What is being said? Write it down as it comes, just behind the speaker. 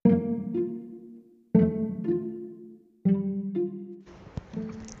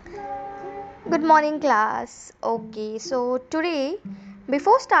Good morning, class. Okay, so today,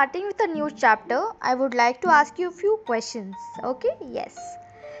 before starting with a new chapter, I would like to ask you a few questions. Okay, yes.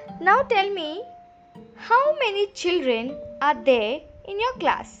 Now tell me, how many children are there in your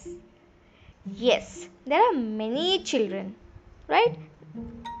class? Yes, there are many children, right?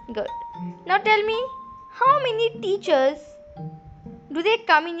 Good. Now tell me, how many teachers do they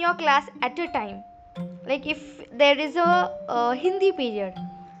come in your class at a time? Like if there is a Hindi period,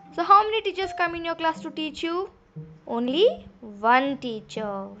 so how many teachers come in your class to teach you? Only one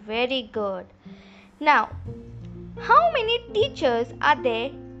teacher. Very good. Now, how many teachers are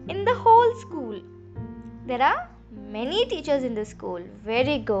there in the whole school? There are many teachers in the school.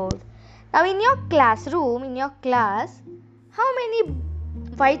 Very good. Now, in your classroom, in your class, how many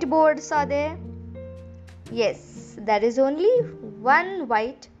whiteboards are there? Yes, there is only one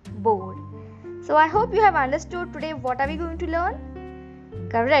white board. So, I hope you have understood today what are we going to learn?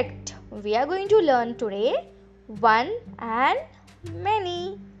 Correct. We are going to learn today one and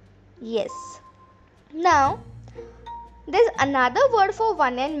many. Yes. Now, there's another word for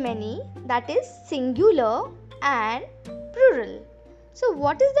one and many, that is singular and plural. So,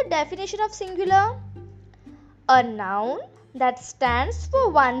 what is the definition of singular? A noun that stands for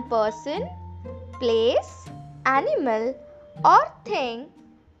one person, place, animal, or thing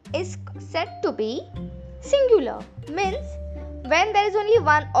is said to be singular. Means when there is only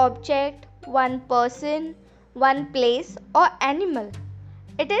one object, one person, one place or animal,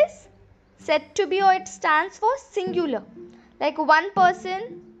 it is said to be, or it stands for singular. Like one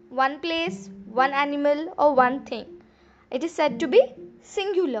person, one place, one animal or one thing, it is said to be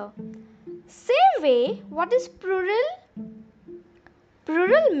singular. Same way, what is plural?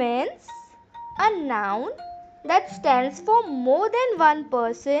 Plural means a noun that stands for more than one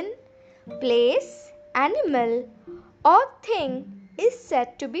person, place, animal or thing is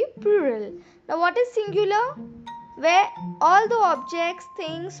said to be plural. Now what is singular? Where all the objects,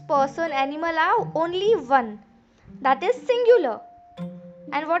 things, person, animal are only one. That is singular.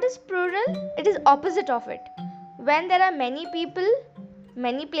 And what is plural? It is opposite of it. When there are many people,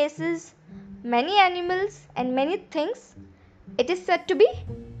 many places, many animals and many things, it is said to be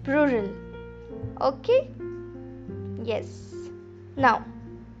plural. Okay? Yes. Now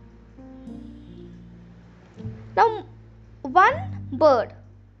one bird.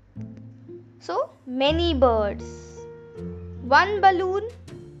 So many birds. One balloon,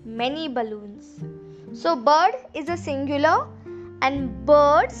 many balloons. So bird is a singular and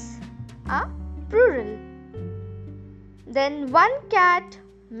birds are plural. Then one cat,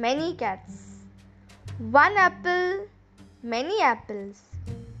 many cats. One apple, many apples.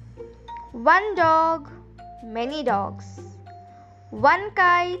 One dog, many dogs. One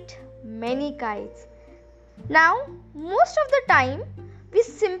kite, many kites. Now, most of the time, we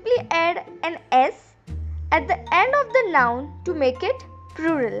simply add an S at the end of the noun to make it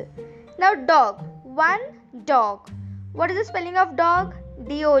plural. Now, dog, one dog. What is the spelling of dog?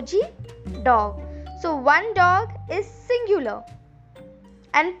 D-O-G, dog. So, one dog is singular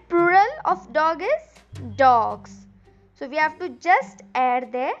and plural of dog is dogs. So, we have to just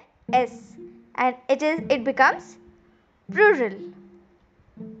add the S and it becomes plural.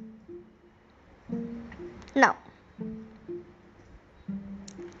 Now,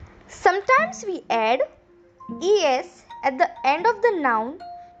 sometimes we add es at the end of the noun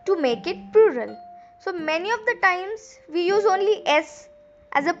to make it plural. So many of the times we use only s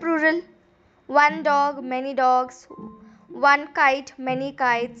as a plural. One dog, many dogs. One kite, many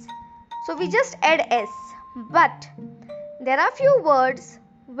kites. So we just add s. But there are few words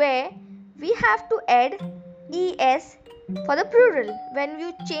where we have to add es for the plural. When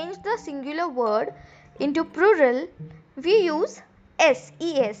you change the singular word into plural, we use es.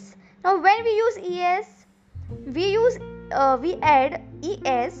 Now when we use es, we add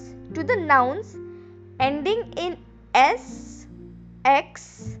es to the nouns ending in s,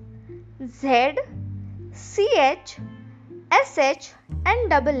 x, z, ch, sh and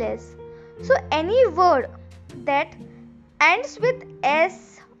double s. So any word that ends with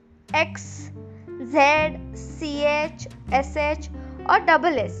s, x, z, ch, sh or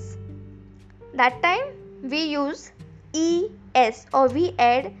double s, that time we use es or we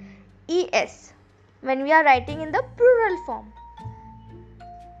add es when we are writing in the plural form.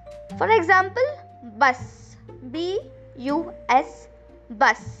 For example, bus, B-U-S,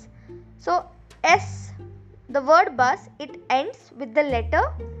 bus. So s, the word bus, it ends with the letter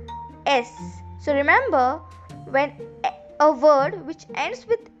s. So remember, when a word which ends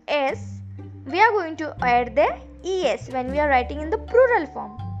with s, we are going to add the es when we are writing in the plural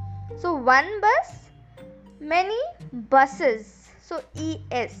form. So one bus, many buses. So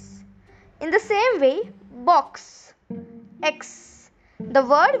es. In the same way, box, X, the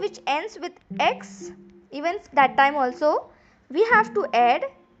word which ends with X, even that time also we have to add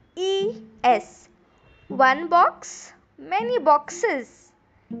ES. One box, many boxes,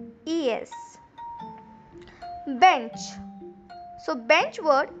 ES. Bench. So bench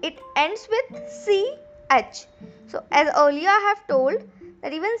word, it ends with CH. So as earlier I have told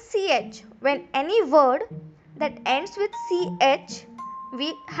that even CH, when any word that ends with CH,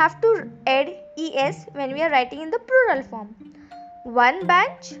 we have to add ES when we are writing in the plural form. One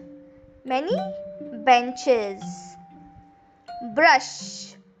bench, many benches.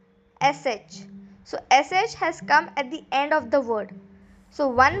 Brush, SH. So SH has come at the end of the word. So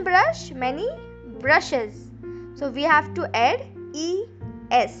one brush, many brushes. So we have to add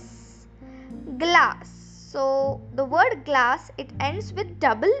ES. Glass. So the word glass, it ends with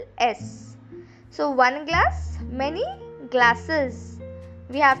double S. So one glass, many glasses.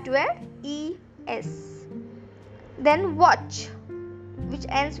 We have to add ES. Then watch, which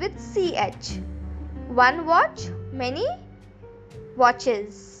ends with CH. One watch, many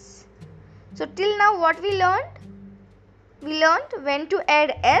watches. So till now what we learned? We learned when to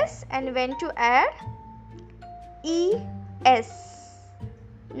add S and when to add ES.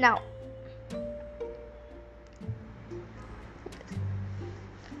 Now,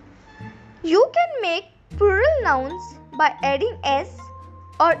 you can make plural nouns by adding S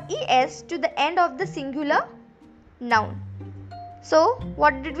or ES to the end of the singular noun. So,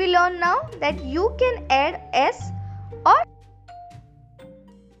 what did we learn now? That you can add S or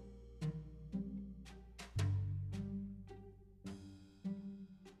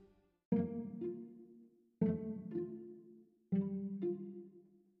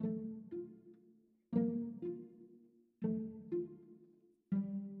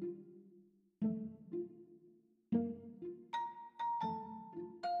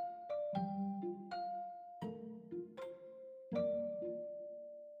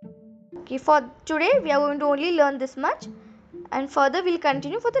okay, for today we are going to only learn this much, and further we'll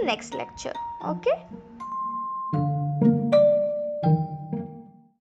continue for the next lecture. Okay.